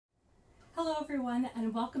everyone,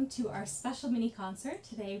 and welcome to our special mini concert.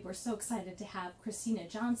 Today we're so excited to have Christina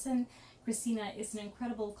Johnston. Christina is an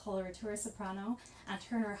incredible coloratura soprano, and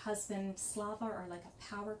her and her husband Slava are like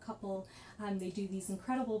a power couple. They do these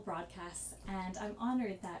incredible broadcasts, and I'm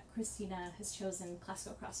honored that Christina has chosen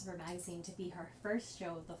Classical Crossover Magazine to be her first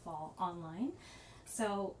show of the fall online.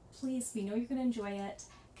 So please, we know you're going to enjoy it.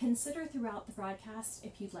 Consider throughout the broadcast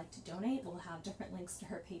if you'd like to donate. We'll have different links to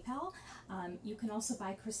her PayPal. You can also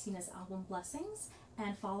buy Christina's album Blessings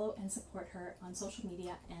and follow and support her on social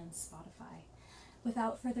media and Spotify.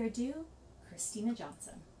 Without further ado, Christina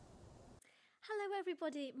Johnston. Hello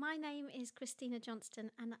everybody, my name is Christina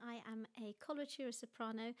Johnston and I am a coloratura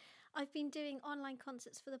soprano. I've been doing online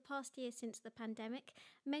concerts for the past year since the pandemic.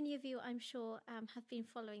 Many of you, I'm sure, have been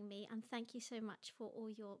following me, and thank you so much for all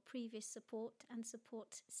your previous support and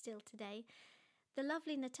support still today. The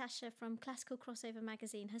lovely Natasha from Classical Crossover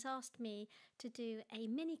Magazine has asked me to do a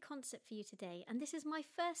mini concert for you today, and this is my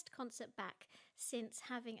first concert back since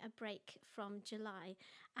having a break from July.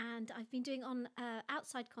 And I've been doing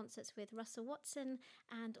outside concerts with Russell Watson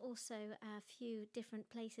and also a few different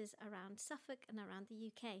places around Suffolk and around the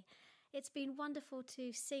UK. It's been wonderful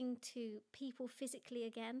to sing to people physically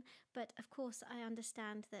again, but of course I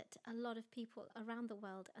understand that a lot of people around the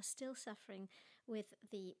world are still suffering with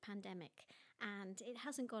the pandemic and it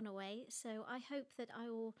hasn't gone away, so I hope that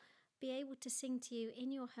I will be able to sing to you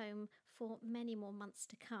in your home for many more months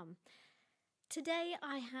to come. Today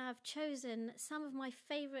I have chosen some of my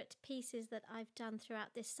favourite pieces that I've done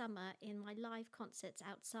throughout this summer in my live concerts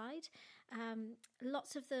outside.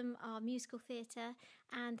 Lots of them are musical theatre,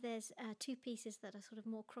 and there's two pieces that are sort of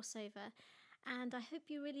more crossover. And I hope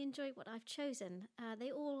you really enjoy what I've chosen.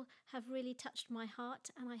 They all have really touched my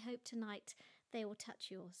heart, and I hope tonight they will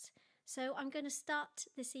touch yours. So I'm going to start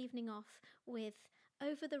this evening off with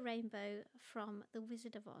Over the Rainbow from The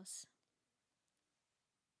Wizard of Oz.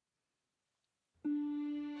 Over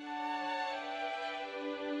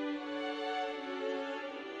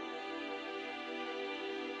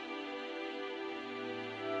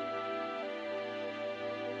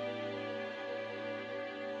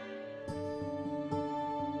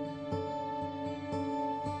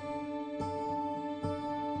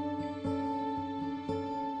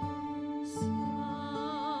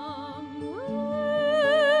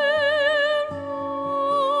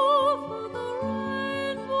the rainbow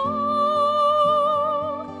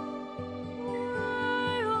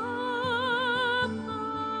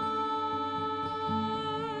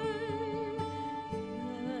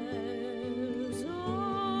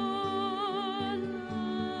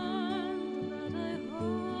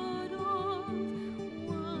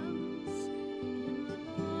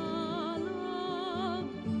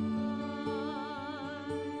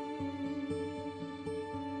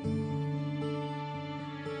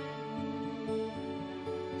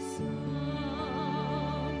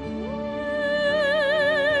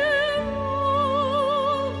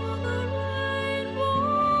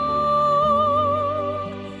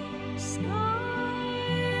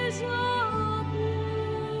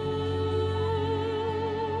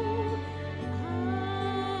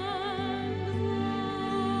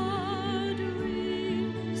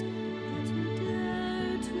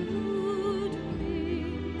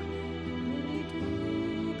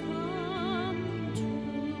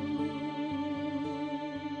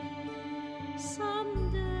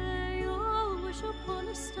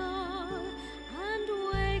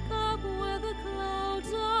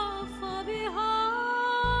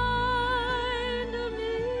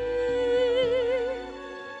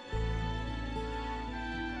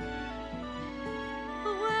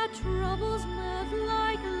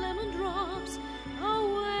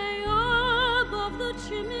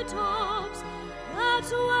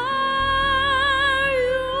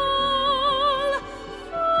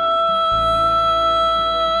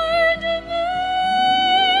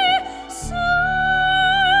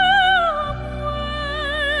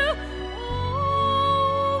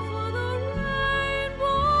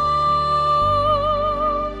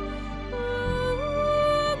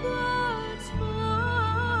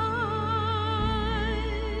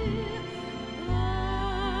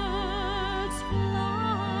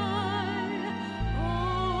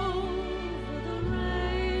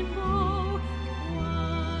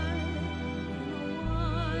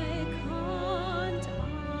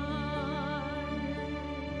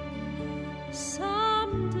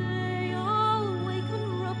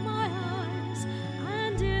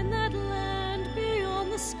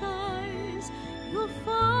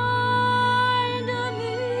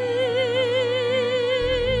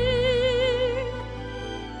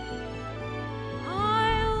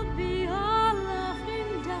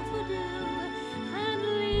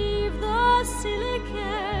silly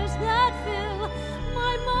cares that fill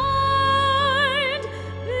my mind.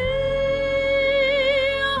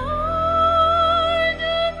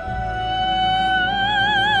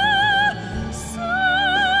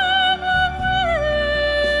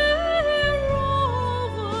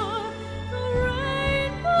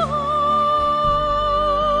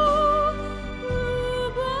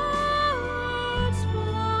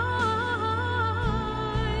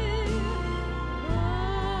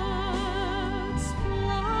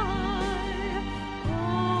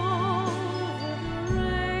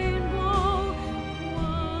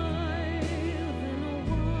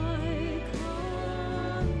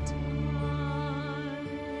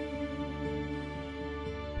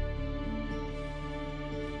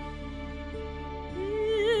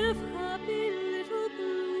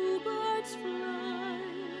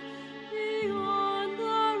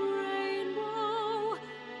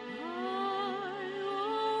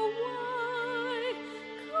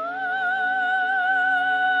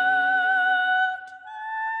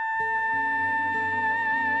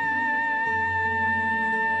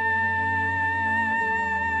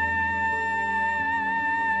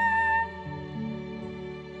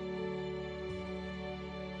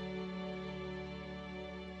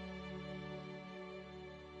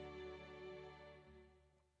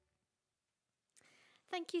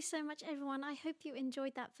 Thank you so much, everyone. I hope you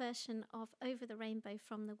enjoyed that version of Over the Rainbow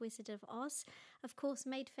from The Wizard of Oz, of course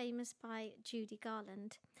made famous by Judy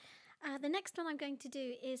Garland. The next one I'm going to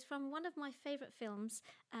do is from one of my favourite films,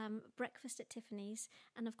 Breakfast at Tiffany's,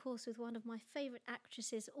 and of course with one of my favourite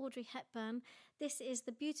actresses, Audrey Hepburn. This is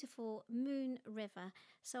the beautiful Moon River.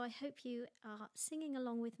 So I hope you are singing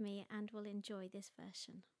along with me and will enjoy this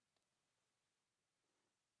version.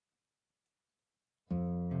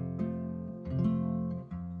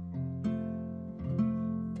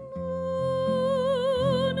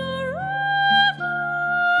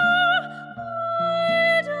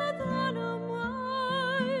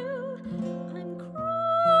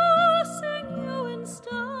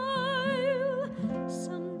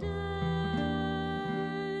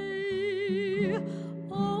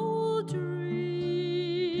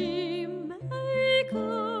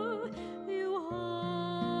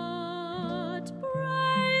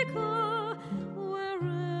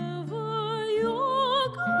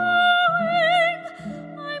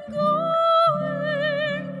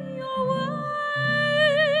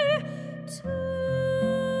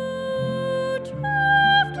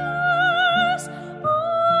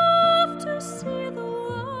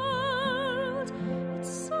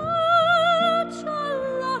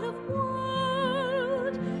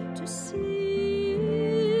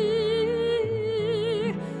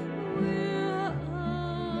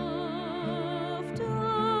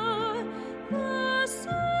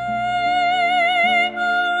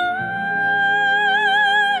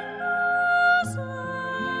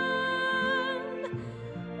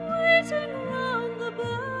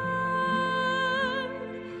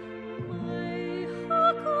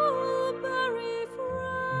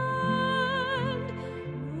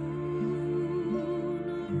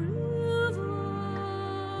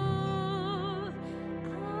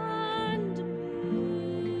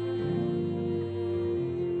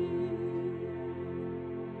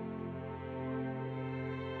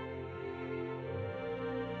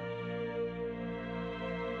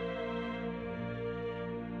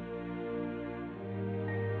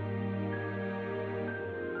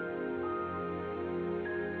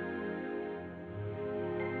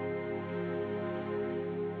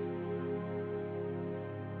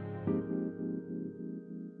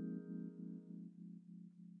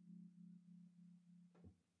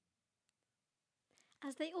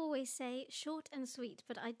 As they always say, short and sweet,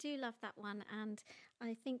 but I do love that one, and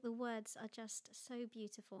I think the words are just so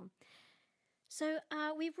beautiful. So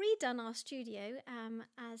we've redone our studio,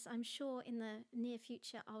 as I'm sure in the near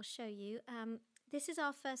future I'll show you. This is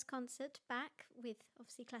our first concert back with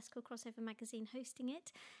obviously Classical Crossover Magazine hosting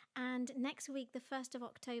it. And next week, the 1st of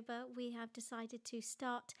October, we have decided to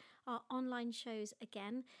start our online shows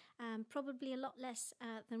again. Probably a lot less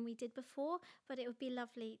than we did before, but it would be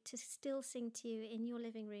lovely to still sing to you in your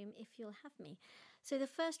living room if you'll have me. So the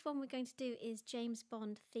first one we're going to do is James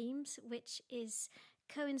Bond themes, which is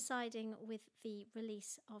coinciding with the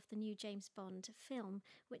release of the new James Bond film,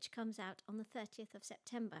 which comes out on the 30th of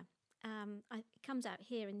September. It comes out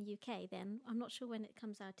here in the UK then. I'm not sure when it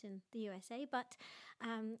comes out in the USA, but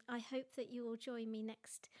I hope that you will join me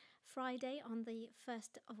next Friday on the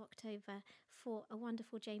 1st of October for a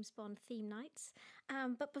wonderful James Bond theme nights.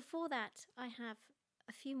 But before that, I have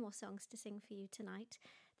a few more songs to sing for you tonight.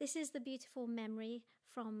 This is the beautiful Memory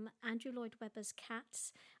from Andrew Lloyd Webber's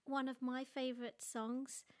Cats, one of my favourite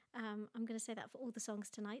songs. I'm going to say that for all the songs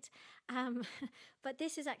tonight. But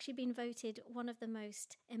this has actually been voted one of the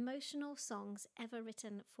most emotional songs ever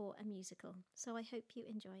written for a musical. So I hope you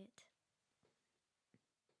enjoy it.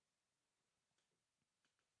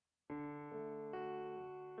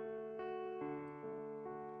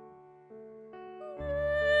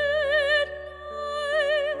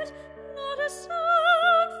 Midnight, not a sound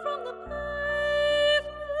from the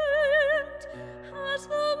pavement. Has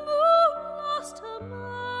the moon lost her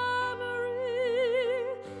memory?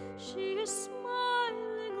 She is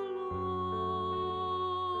smiling alone.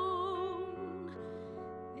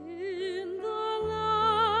 In the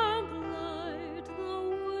lamplight, the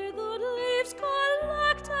withered leaves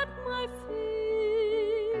collect at my feet.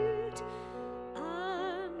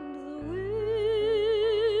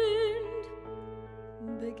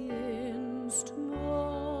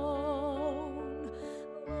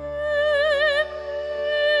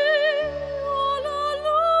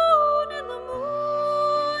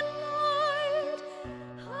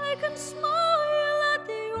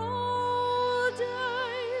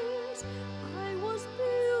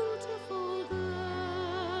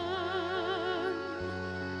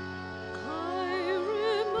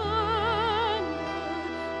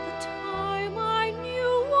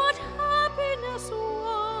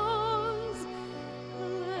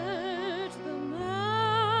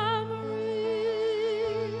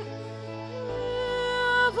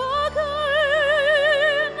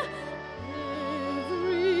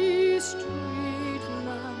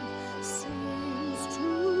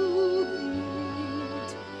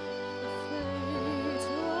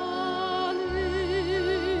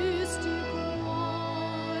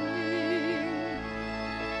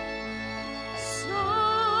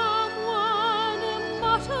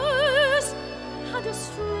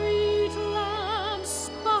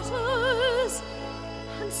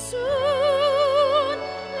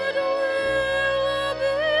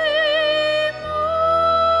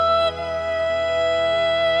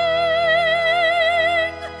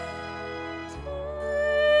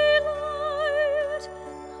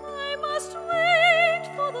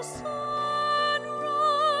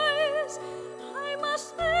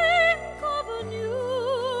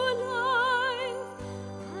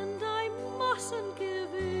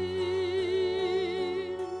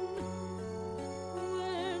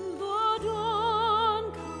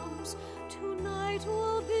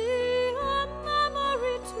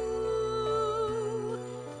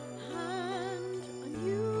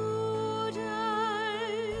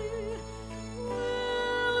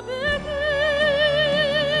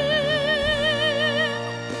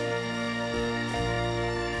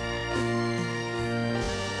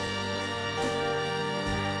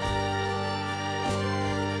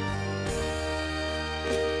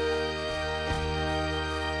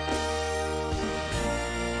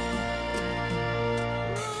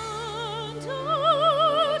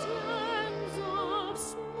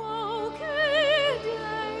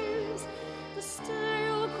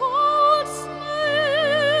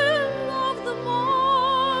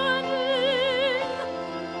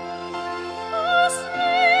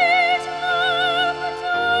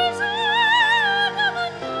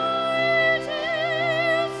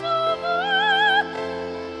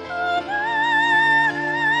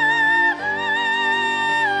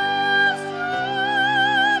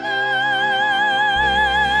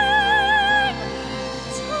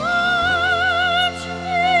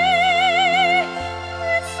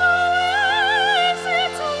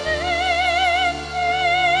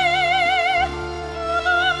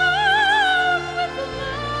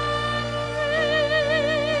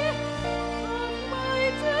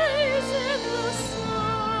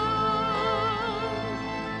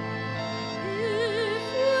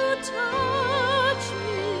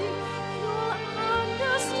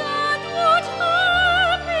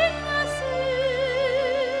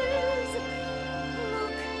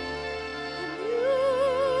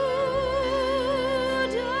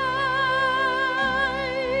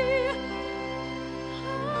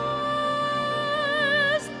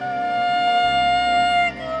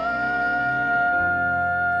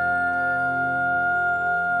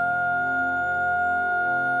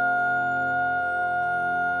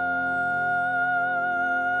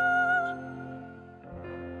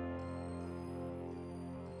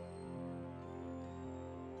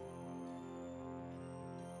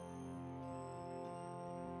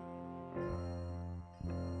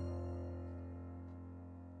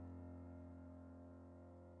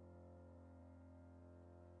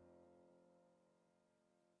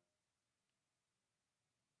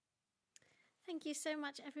 Thank you so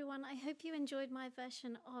much, everyone. I hope you enjoyed my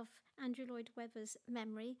version of Andrew Lloyd Webber's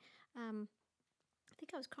Memory. I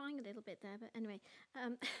think I was crying a little bit there, but anyway.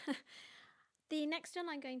 The next one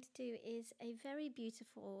I'm going to do is a very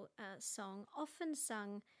beautiful song, often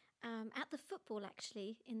sung at the football,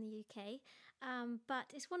 actually, in the UK. But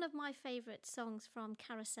it's one of my favourite songs from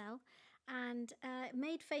Carousel, and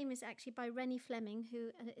made famous, actually, by Rennie Fleming,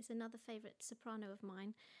 who is another favourite soprano of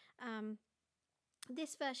mine.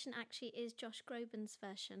 This version actually is Josh Groban's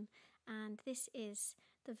version, and this is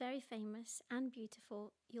the very famous and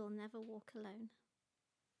beautiful You'll Never Walk Alone.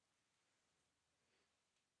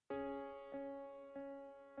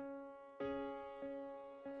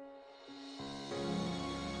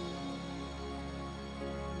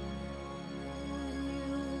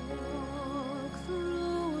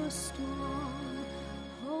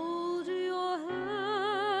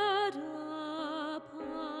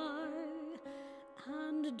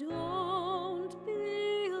 Don't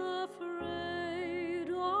be afraid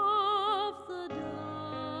of the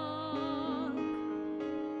dark.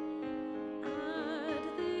 At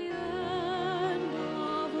the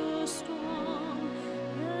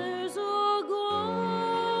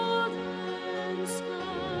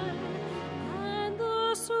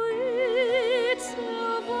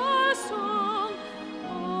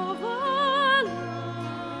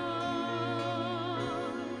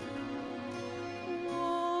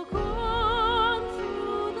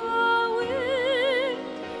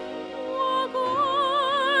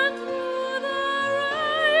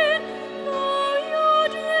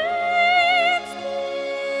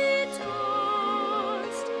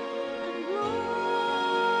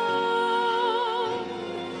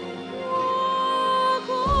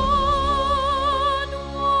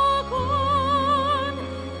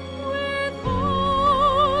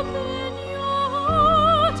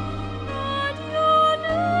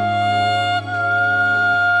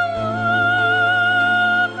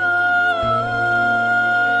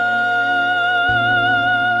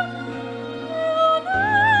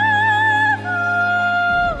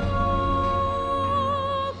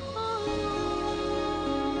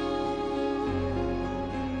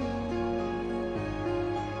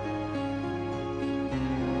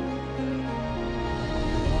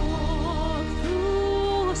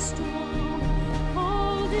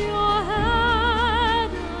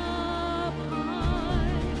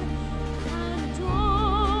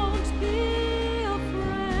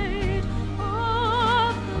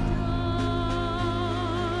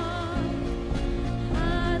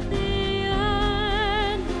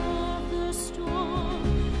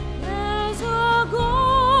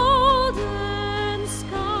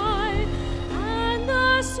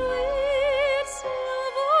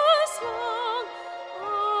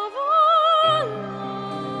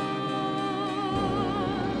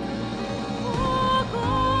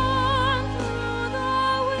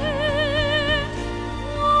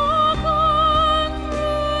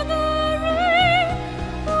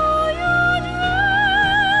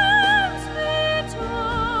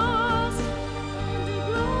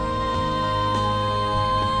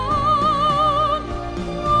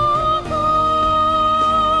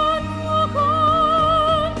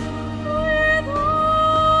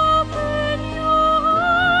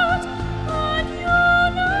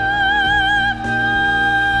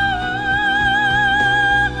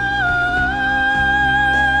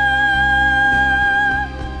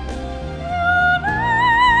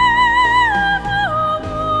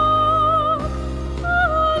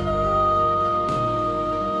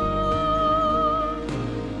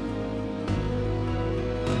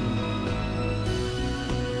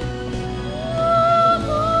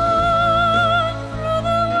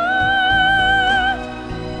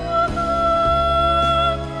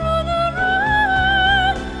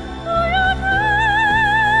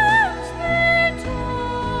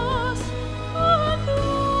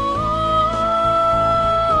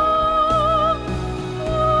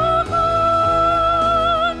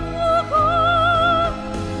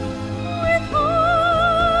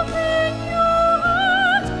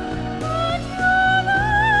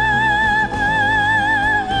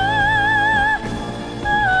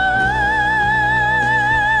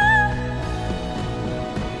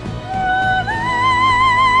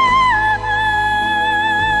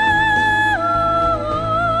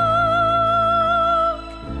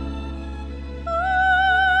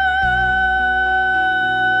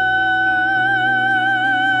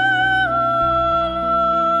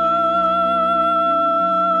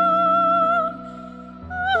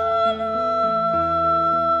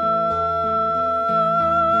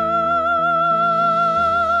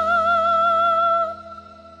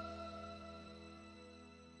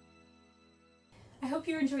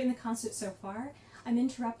enjoying the concert so far, I'm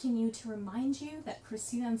interrupting you to remind you that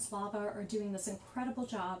Christina and Slava are doing this incredible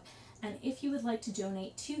job, and if you would like to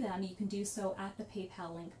donate to them, you can do so at the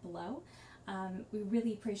PayPal link below. We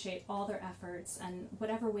really appreciate all their efforts, and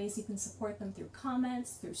whatever ways you can support them through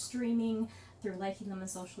comments, through streaming, through liking them on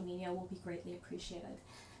social media will be greatly appreciated.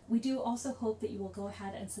 We do also hope that you will go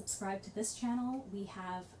ahead and subscribe to this channel. We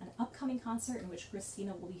have an upcoming concert in which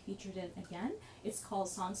Christina will be featured in again. It's called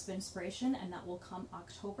Songs of Inspiration, and that will come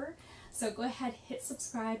October. So go ahead, hit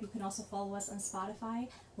subscribe. You can also follow us on Spotify,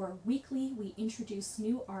 where weekly we introduce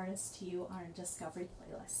new artists to you on our Discovery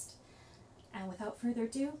playlist. And without further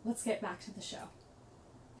ado, let's get back to the show.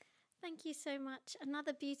 Thank you so much.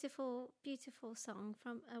 Another beautiful, beautiful song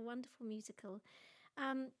from a wonderful musical.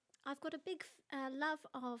 I've got a big love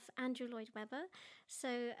of Andrew Lloyd Webber,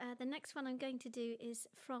 so the next one I'm going to do is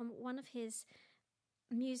from one of his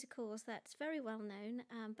musicals that's very well known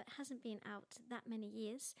but hasn't been out that many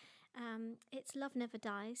years. It's Love Never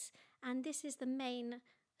Dies, and this is the main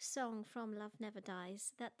song from Love Never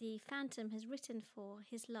Dies that the Phantom has written for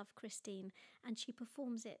his love Christine, and she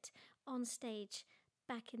performs it on stage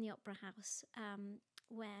back in the Opera House,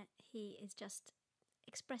 where he is just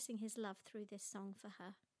expressing his love through this song for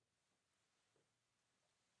her.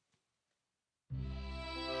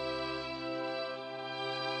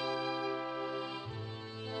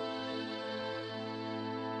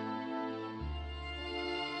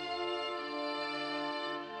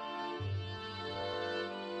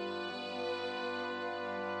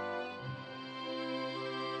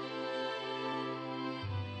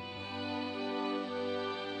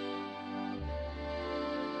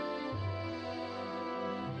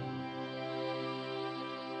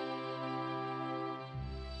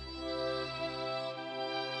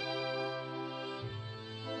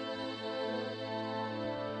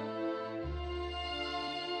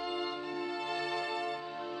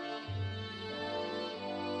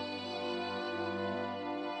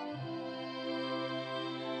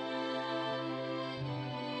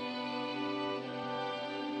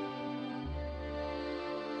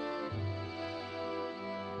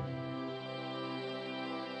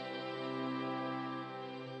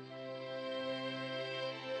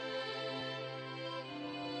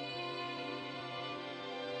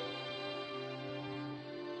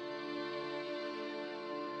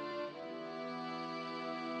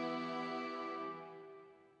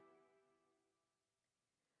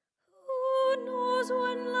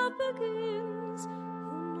 When love begins,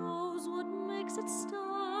 who knows what makes it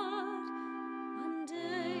start? One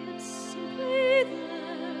day it's simply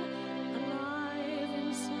there, alive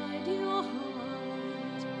inside your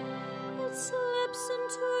heart. It slips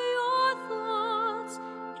into your thoughts,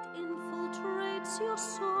 it infiltrates your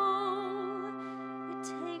soul. It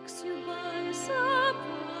takes you by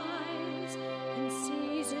surprise and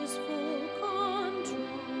seizes full control.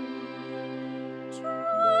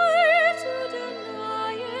 Try to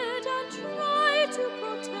deny it and try to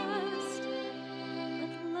protest,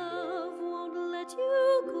 but love won't let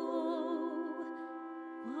you go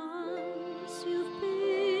once you've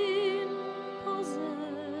been possessed.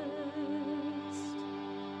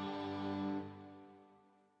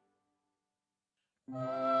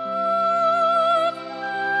 Love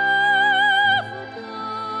never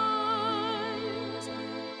dies.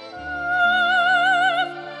 Love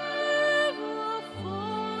never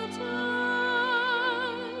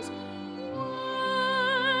falters.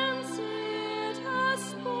 Once it has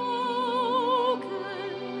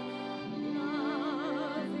spoken,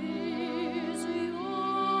 love is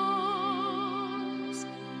yours.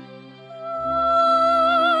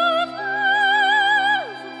 Love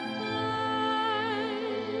never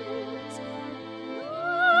fades.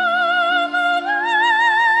 Love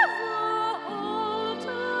never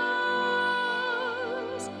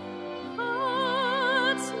alters.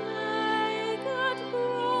 Hearts may get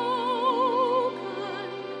broken.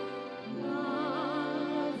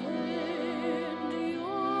 Love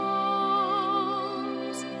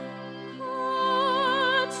endures.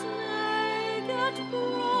 Hearts may get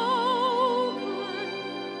broken.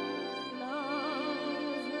 Love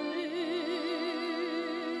endures.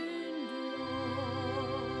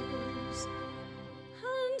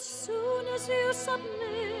 And soon as you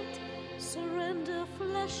submit, surrender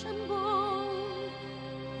flesh and bone,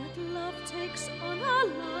 that love takes on a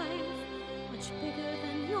life much bigger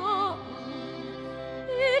than your own.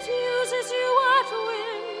 It uses you at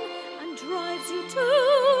will and drives you to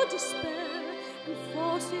despair and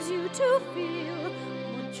forces you to feel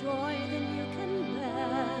more joy than you can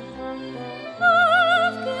bear.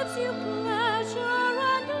 Love gives you pleasure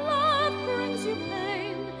and love brings you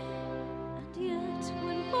pain. And yet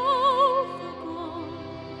when both are gone,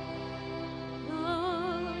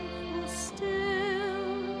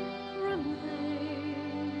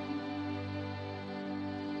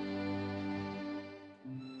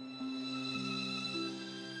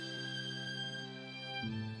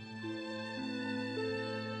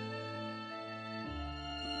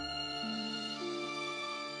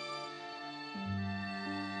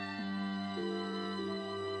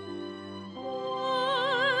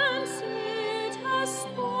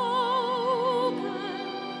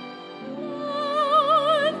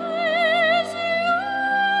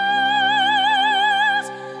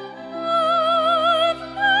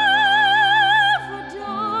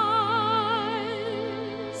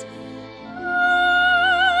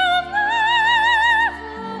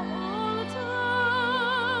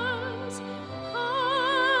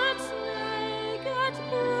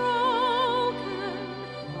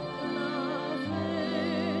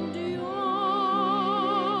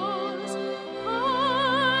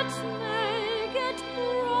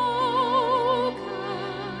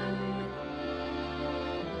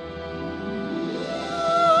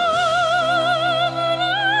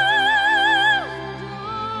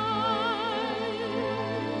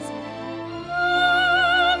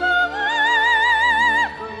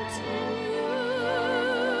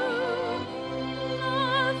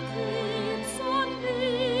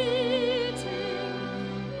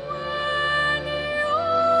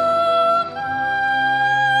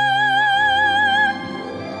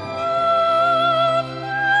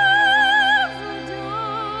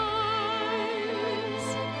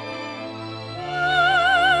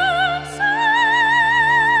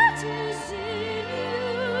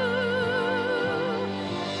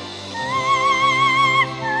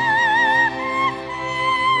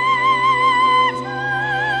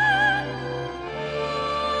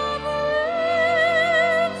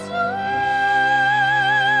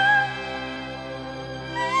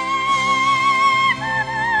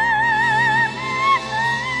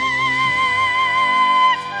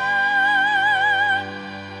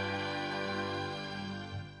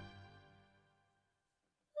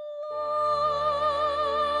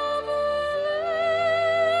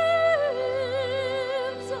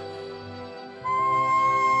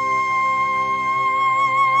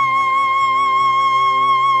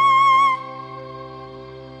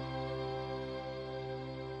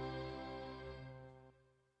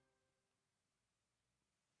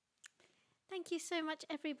 Thank you so much,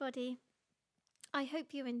 everybody. I hope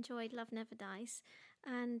you enjoyed Love Never Dies,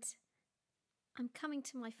 and I'm coming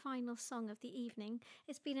to my final song of the evening.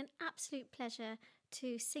 It's been an absolute pleasure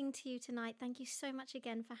to sing to you tonight. Thank you so much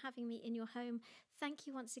again for having me in your home. Thank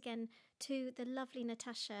you once again to the lovely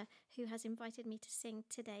Natasha, who has invited me to sing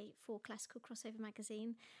today for Classical Crossover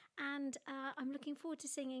Magazine. And I'm looking forward to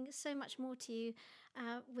singing so much more to you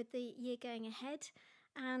with the year going ahead.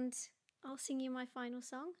 And I'll sing you my final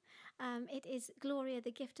song. It is Gloria,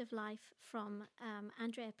 the Gift of Life from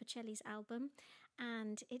Andrea Bocelli's album.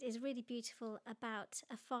 And it is really beautiful, about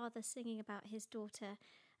a father singing about his daughter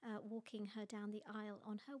walking her down the aisle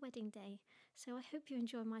on her wedding day. So I hope you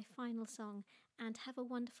enjoy my final song and have a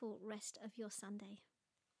wonderful rest of your Sunday.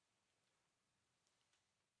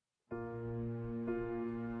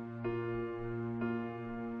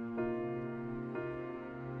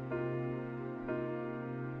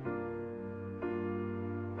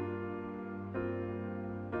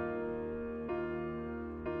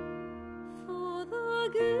 For the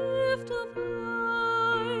gift of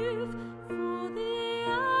life, for the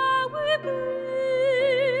air we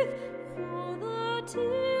breathe, for the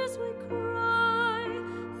tears we cry,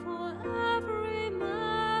 for every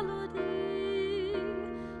melody,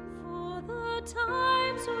 for the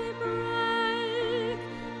times we break,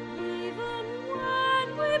 even when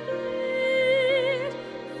we bleed,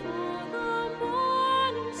 for the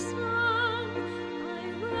morning sun, I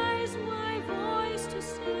raise my voice to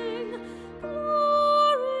sing. Gloria,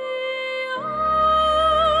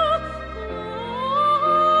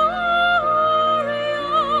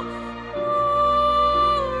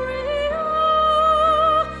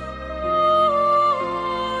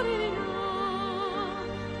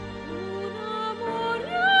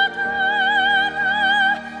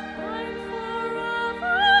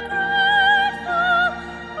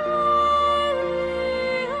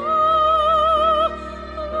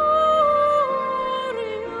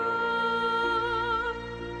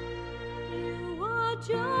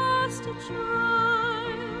 just a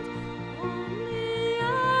child, only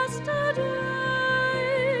yesterday,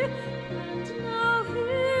 and now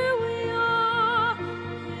here we are,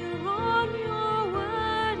 here on your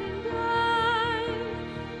wedding day,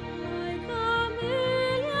 like a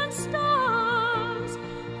million stars,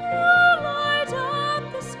 you light up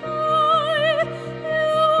the sky,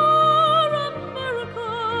 you are a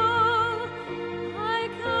miracle, I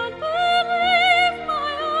can't believe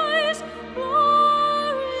my eyes.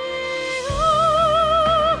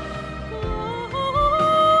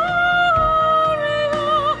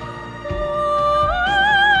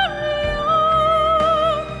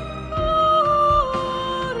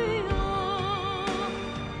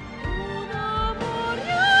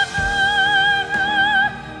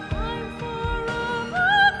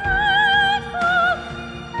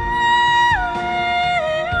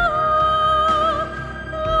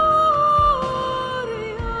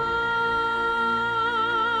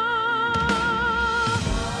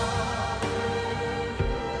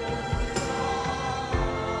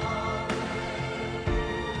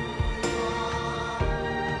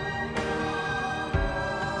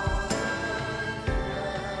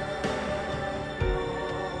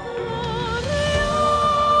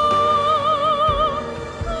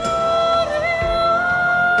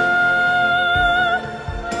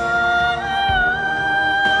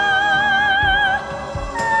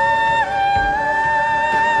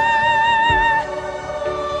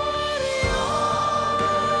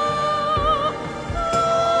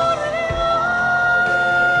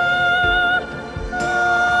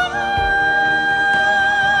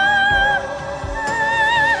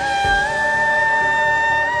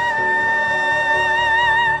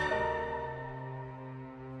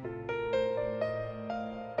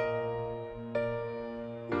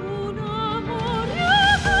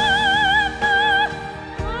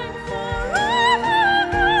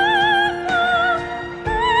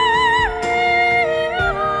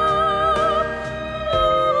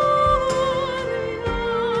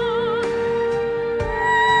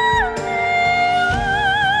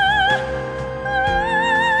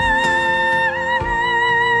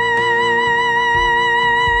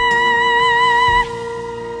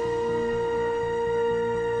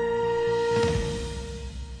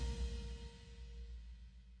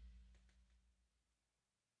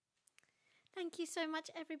 Thank you so much,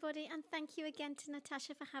 everybody, and thank you again to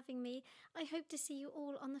Natasha for having me. I hope to see you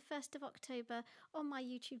all on the 1st of October on my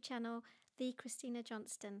YouTube channel, The Christina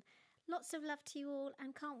Johnston. Lots of love to you all,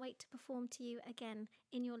 and can't wait to perform to you again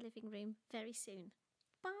in your living room very soon.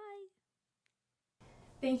 Bye!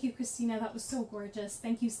 Thank you, Christina. That was so gorgeous.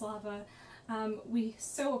 Thank you, Slava. We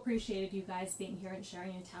so appreciated you guys being here and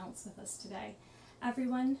sharing your talents with us today.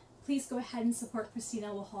 Everyone, please go ahead and support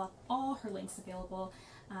Christina. We'll have all her links available.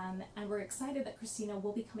 And we're excited that Christina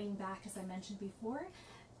will be coming back, as I mentioned before.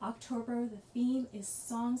 October, the theme is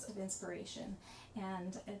Songs of Inspiration,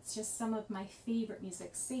 and it's just some of my favorite music,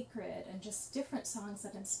 sacred, and just different songs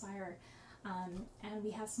that inspire. And we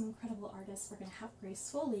have some incredible artists. We're going to have Grace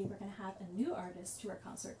Foley. We're going to have a new artist to our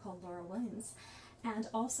concert called Laura Williams, and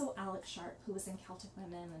also Alex Sharp, who was in Celtic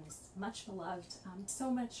Women and is much beloved. So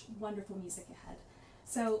much wonderful music ahead.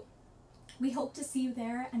 So we hope to see you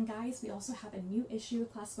there. And guys, we also have a new issue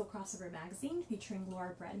of Classical Crossover magazine featuring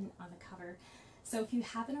Laura Breton on the cover. So if you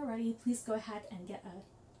haven't already, please go ahead and get a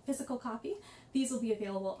physical copy. These will be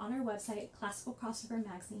available on our website,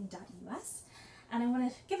 classicalcrossovermagazine.us. And I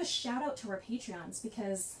want to give a shout out to our Patreons,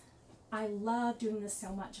 because I love doing this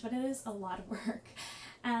so much, but it is a lot of work.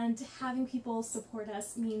 And having people support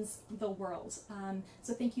us means the world.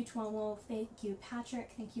 So thank you, Tuomo, thank you,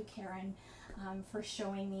 Patrick, thank you, Karen, for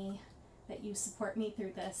showing me that you support me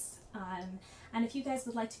through this. And if you guys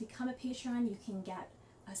would like to become a Patreon, you can get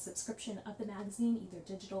a subscription of the magazine, either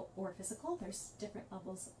digital or physical. There's different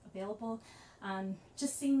levels available.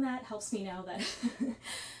 Just seeing that helps me know that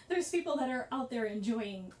there's people that are out there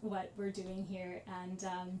enjoying what we're doing here, and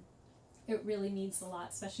it really means a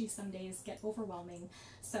lot, especially some days get overwhelming.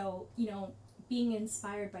 So, you know, being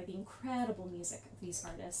inspired by the incredible music of these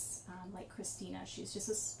artists, like Christina, she's just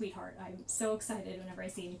a sweetheart. I'm so excited whenever I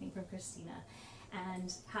see anything from Christina,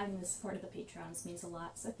 and having the support of the Patrons means a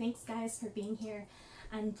lot. So thanks guys for being here.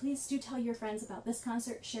 And please do tell your friends about this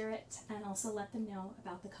concert, share it, and also let them know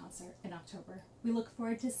about the concert in October. We look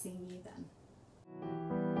forward to seeing you then.